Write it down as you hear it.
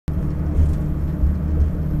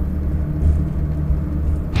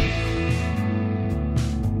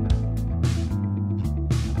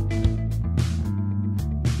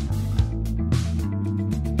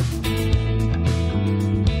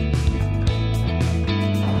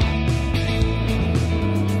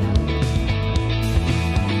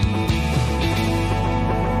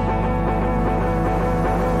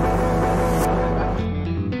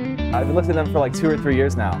looked at them for like 2 or 3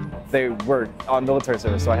 years now. They were on military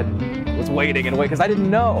service, so I was waiting and waiting because I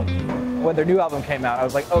didn't know when their new album came out. I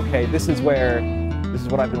was like, okay, this is what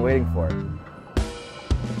I've been waiting for.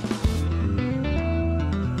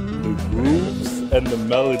 The grooves and the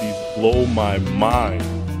melodies blow my mind.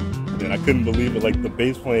 And I couldn't believe it. Like, the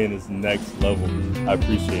bass playing is next level. I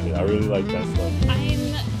appreciate it. I really like that stuff.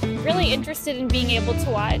 I'm really interested in being able to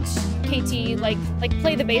watch KT like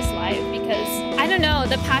play the bass live, because I don't know,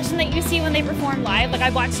 the passion that you see when they perform live. Like,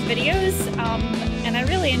 I've watched videos and I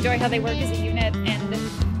really enjoy how they work as a unit, and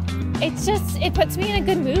it puts me in a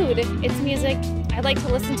good mood. It's music I like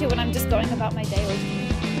to listen to when I'm just going about my day.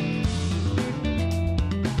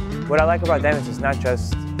 What I like about them is it's not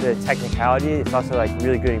just the technicality, it's also like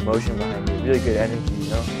really good emotion behind it, really good energy, you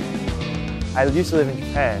know? I used to live in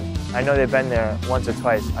Japan. I know they've been there once or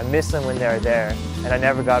twice. I miss them when they were there, and I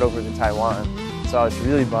never got over to Taiwan, so I was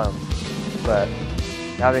really bummed. But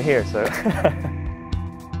now they're here, so